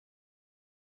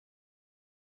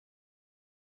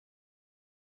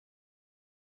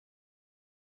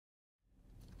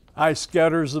Hi,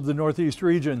 Scouters of the Northeast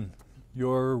region.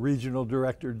 Your Regional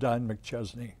Director, Don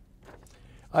McChesney.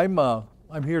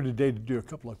 I'm here today to do a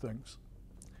couple of things.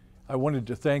 I wanted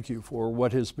to thank you for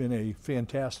what has been a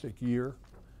fantastic year.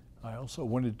 I also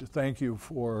wanted to thank you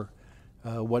for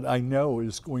what I know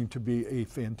is going to be a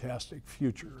fantastic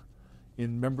future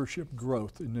in membership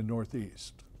growth in the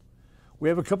Northeast. We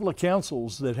have a couple of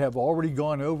councils that have already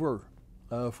gone over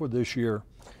for this year.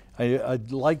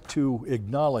 I'd like to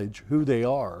acknowledge who they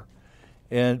are,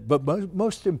 but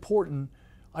most important,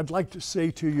 I'd like to say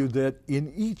to you that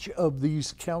in each of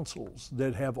these councils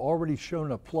that have already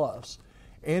shown a plus,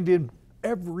 and in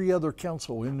every other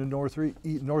council in the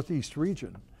Northeast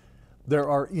region, there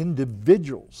are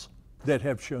individuals that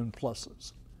have shown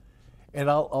pluses. And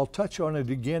I'll touch on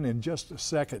it again in just a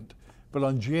second, but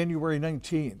on January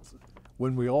 19th,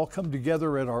 when we all come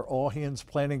together at our All Hands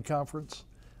Planning Conference,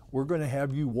 we're going to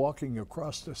have you walking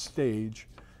across the stage,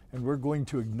 and we're going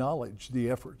to acknowledge the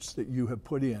efforts that you have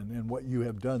put in and what you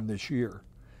have done this year.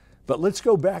 But let's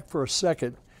go back for a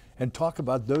second and talk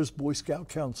about those Boy Scout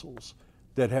councils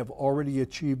that have already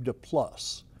achieved a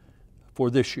plus for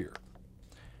this year.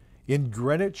 In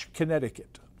Greenwich,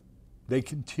 Connecticut, they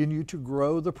continue to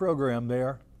grow the program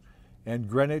there, and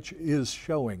Greenwich is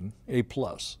showing a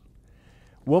plus.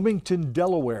 Wilmington,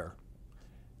 Delaware,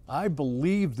 I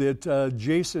believe that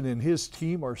Jason and his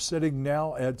team are sitting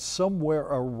now at somewhere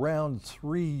around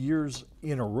 3 years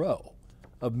in a row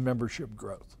of membership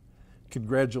growth.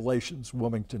 Congratulations,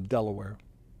 Wilmington, Delaware.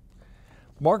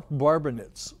 Mark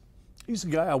Barbonitz, he's a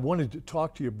guy I wanted to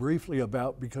talk to you briefly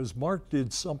about because Mark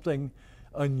did something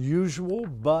unusual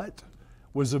but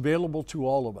was available to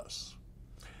all of us.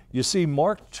 You see,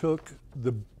 Mark took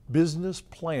the business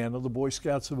plan of the Boy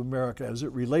Scouts of America as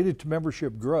it related to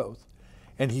membership growth,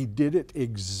 and he did it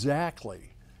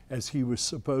exactly as he was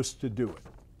supposed to do it.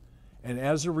 And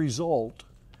as a result,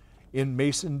 in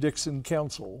Mason-Dixon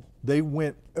Council, they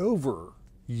went over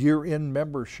year-end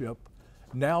membership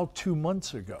now 2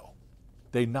 months ago.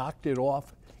 They knocked it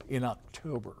off in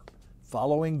October,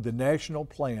 following the national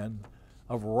plan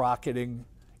of rocketing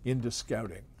into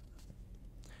scouting.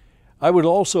 I would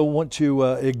also want to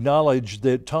acknowledge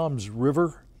that Toms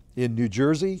River in New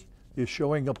Jersey is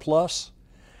showing a plus.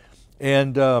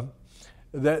 And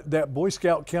that Boy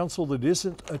Scout Council that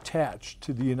isn't attached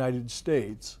to the United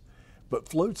States, but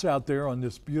floats out there on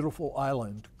this beautiful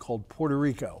island called Puerto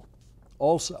Rico,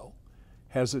 also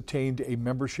has attained a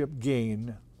membership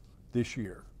gain this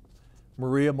year.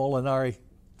 Maria Molinari,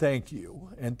 thank you,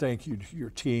 and thank you to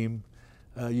your team.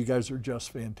 You guys are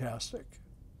just fantastic.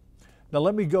 Now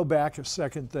let me go back a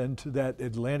second then to that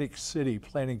Atlantic City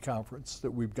Planning Conference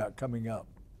that we've got coming up.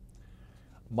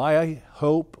 My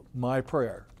hope, my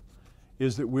prayer,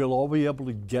 is that we'll all be able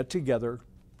to get together,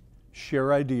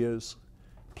 share ideas,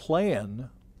 plan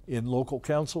in local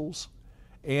councils,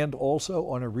 and also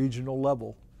on a regional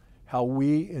level, how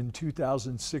we in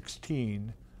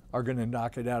 2016 are going to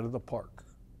knock it out of the park.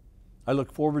 I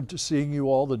look forward to seeing you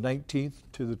all the 19th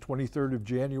to the 23rd of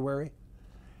January,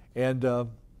 and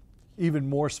even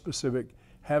more specific,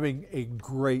 having a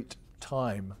great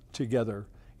time together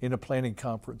in a planning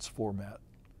conference format.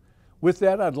 With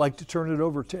that, I'd like to turn it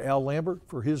over to Al Lambert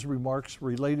for his remarks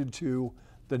related to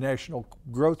the National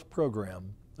Growth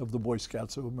Program of the Boy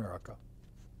Scouts of America.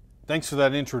 Thanks for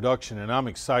that introduction, and I'm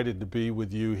excited to be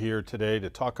with you here today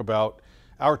to talk about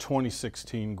our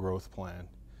 2016 growth plan.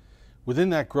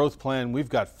 Within that growth plan, we've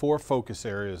got 4 focus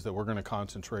areas that we're going to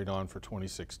concentrate on for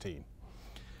 2016.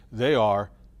 They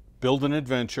are Build an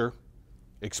Adventure,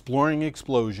 Exploring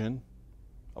Explosion,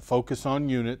 a focus on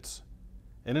units,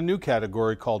 and a new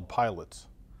category called Pilots.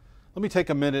 Let me take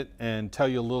a minute and tell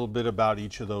you a little bit about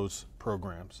each of those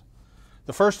programs.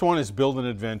 The first one is Build an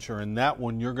Adventure, and that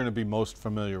one you're going to be most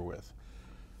familiar with.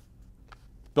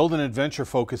 Build an Adventure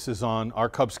focuses on our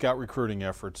Cub Scout recruiting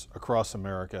efforts across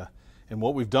America, and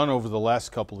what we've done over the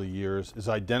last couple of years is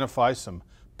identify some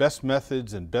best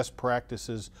methods and best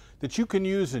practices that you can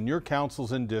use in your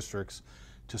councils and districts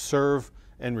to serve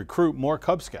and recruit more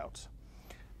Cub Scouts.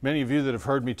 Many of you that have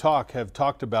heard me talk have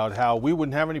talked about how we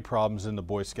wouldn't have any problems in the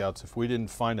Boy Scouts if we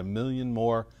didn't find 1 million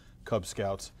more Cub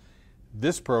Scouts.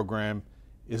 This program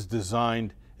is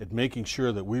designed at making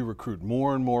sure that we recruit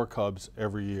more and more Cubs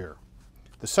every year.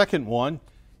 The second one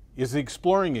is the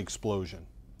Exploring Explosion.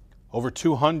 Over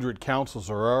 200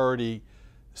 councils are already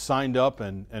signed up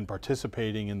and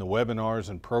participating in the webinars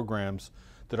and programs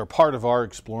that are part of our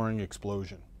Exploring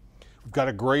Explosion. We've got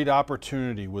a great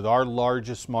opportunity with our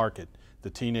largest market, the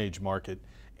teenage market,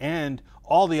 and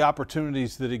all the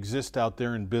opportunities that exist out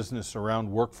there in business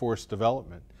around workforce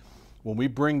development. When we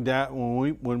bring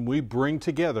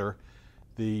together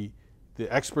the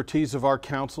the expertise of our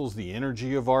councils, the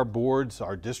energy of our boards,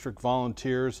 our district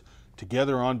volunteers,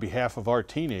 together on behalf of our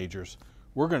teenagers,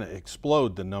 we're going to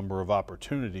explode the number of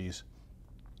opportunities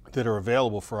that are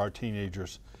available for our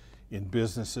teenagers in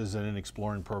businesses and in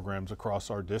exploring programs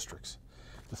across our districts.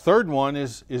 The third one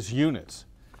is units.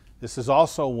 This is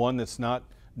also one that's not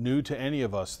new to any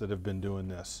of us that have been doing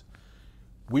this.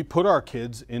 We put our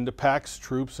kids into packs,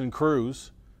 troops, and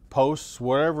crews, posts,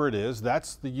 whatever it is.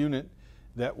 That's the unit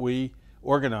that we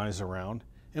organize around.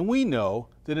 And we know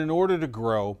that in order to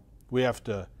grow, we have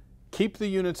to keep the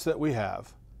units that we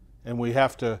have, and we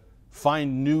have to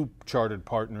find new chartered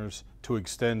partners to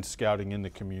extend scouting in the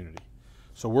community.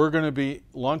 So we're going to be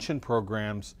launching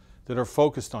programs that are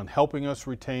focused on helping us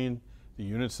retain the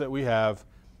units that we have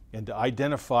and to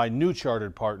identify new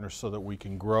chartered partners so that we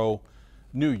can grow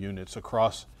new units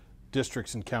across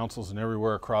districts and councils and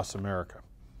everywhere across America.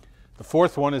 The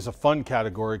fourth one is a fun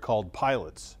category called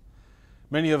pilots.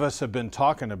 Many of us have been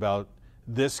talking about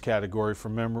this category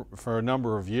for a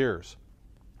number of years.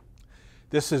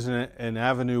 This is an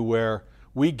avenue where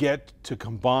we get to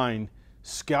combine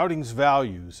scouting's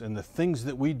values and the things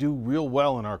that we do real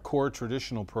well in our core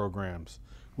traditional programs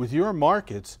with your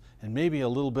markets and maybe a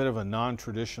little bit of a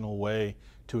non-traditional way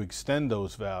to extend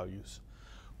those values.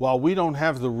 While we don't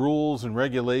have the rules and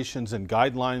regulations and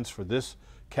guidelines for this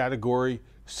category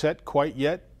set quite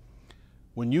yet,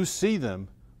 when you see them,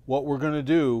 what we're going to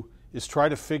do is try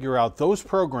to figure out those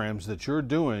programs that you're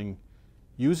doing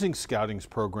using scouting's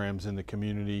programs in the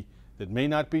community that may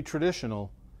not be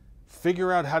traditional,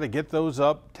 figure out how to get those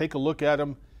up, take a look at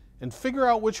them, and figure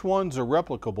out which ones are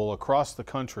replicable across the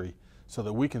country so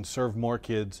that we can serve more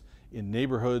kids in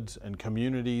neighborhoods and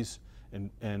communities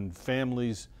and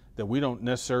families that we don't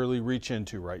necessarily reach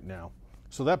into right now.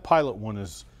 So that pilot one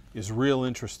is real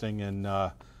interesting,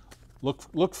 and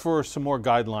look for some more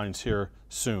guidelines here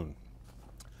soon.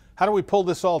 How do we pull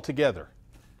this all together?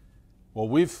 Well,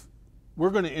 we're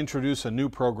going to introduce a new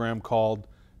program called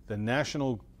the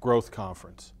National Growth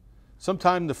Conference.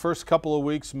 Sometime the first couple of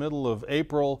weeks, middle of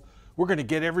April, we're going to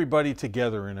get everybody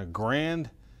together in a grand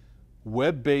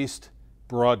web-based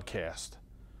broadcast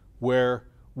where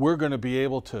we're going to be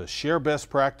able to share best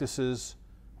practices,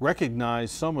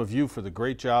 recognize some of you for the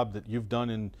great job that you've done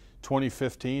in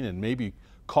 2015, and maybe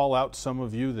call out some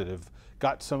of you that have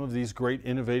got some of these great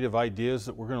innovative ideas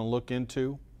that we're going to look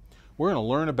into. We're going to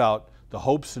learn about the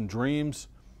hopes and dreams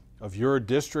of your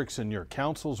districts and your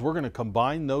councils. We're going to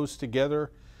combine those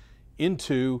together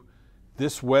into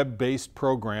this web-based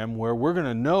program where we're going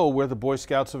to know where the Boy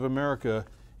Scouts of America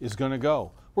is going to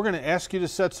go. We're going to ask you to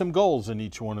set some goals in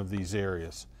each one of these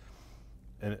areas.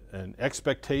 An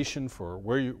expectation for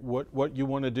what you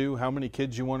want to do, how many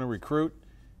kids you want to recruit,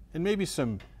 and maybe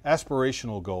some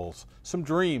aspirational goals, some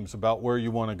dreams about where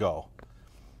you want to go.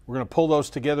 We're going to pull those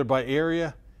together by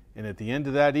area, and at the end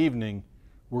of that evening,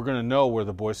 we're going to know where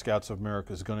the Boy Scouts of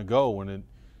America is going to go when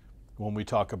we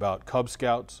talk about Cub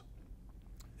Scouts,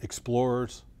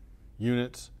 Explorers,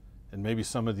 units, and maybe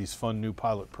some of these fun new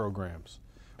pilot programs.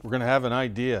 We're going to have an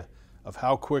idea of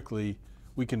how quickly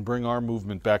we can bring our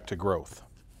movement back to growth.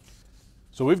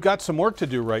 So we've got some work to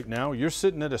do right now. You're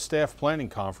sitting at a staff planning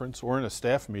conference or in a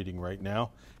staff meeting right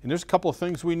now, and there's a couple of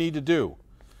things we need to do.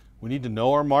 We need to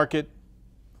know our market.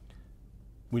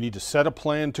 We need to set a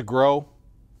plan to grow,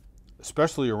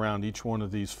 especially around each one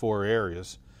of these 4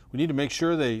 areas. We need to make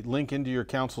sure they link into your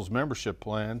council's membership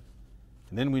plan,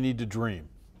 and then we need to dream.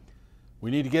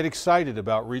 We need to get excited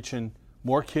about reaching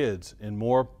more kids in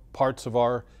more parts of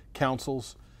our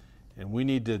councils, and we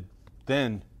need to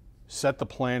then set the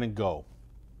plan and go.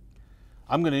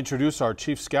 I'm going to introduce our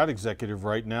Chief Scout Executive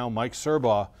right now, Mike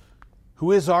Serbaugh,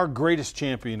 who is our greatest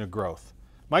champion of growth.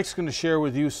 Mike's going to share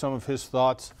with you some of his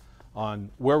thoughts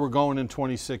on where we're going in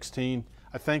 2016.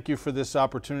 I thank you for this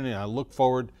opportunity, and I look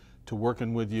forward to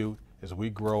working with you as we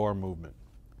grow our movement.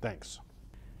 Thanks.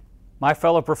 My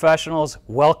fellow professionals,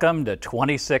 welcome to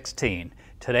 2016.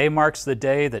 Today marks the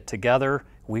day that together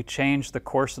we change the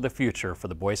course of the future for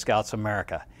the Boy Scouts of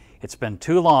America. It's been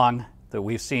too long that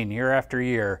we've seen year after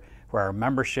year where our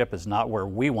membership is not where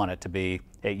we want it to be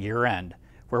at year end.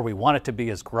 Where we want it to be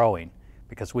is growing,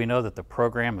 because we know that the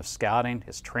program of scouting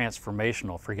is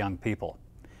transformational for young people.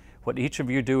 What each of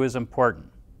you do is important.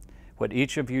 What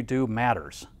each of you do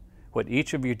matters. What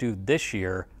each of you do this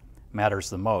year matters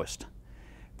the most.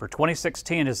 For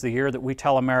 2016 is the year that we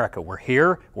tell America, we're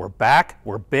here, we're back,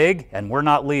 we're big, and we're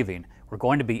not leaving. We're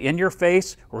going to be in your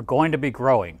face, we're going to be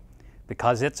growing,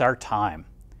 because it's our time.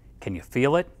 Can you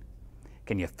feel it?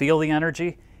 Can you feel the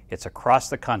energy? It's across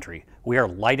the country. We are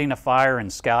lighting a fire in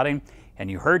scouting, and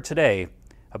you heard today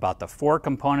about the 4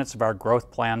 components of our growth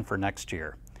plan for next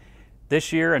year.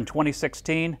 This year in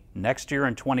 2016, next year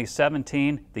in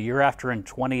 2017, the year after in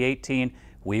 2018,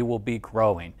 we will be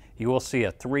growing. You will see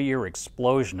a 3-year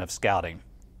explosion of scouting.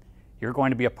 You're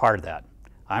going to be a part of that.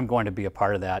 I'm going to be a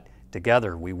part of that.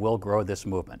 Together, we will grow this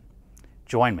movement.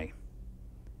 Join me,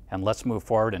 and let's move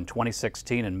forward in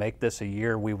 2016 and make this a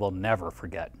year we will never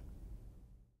forget.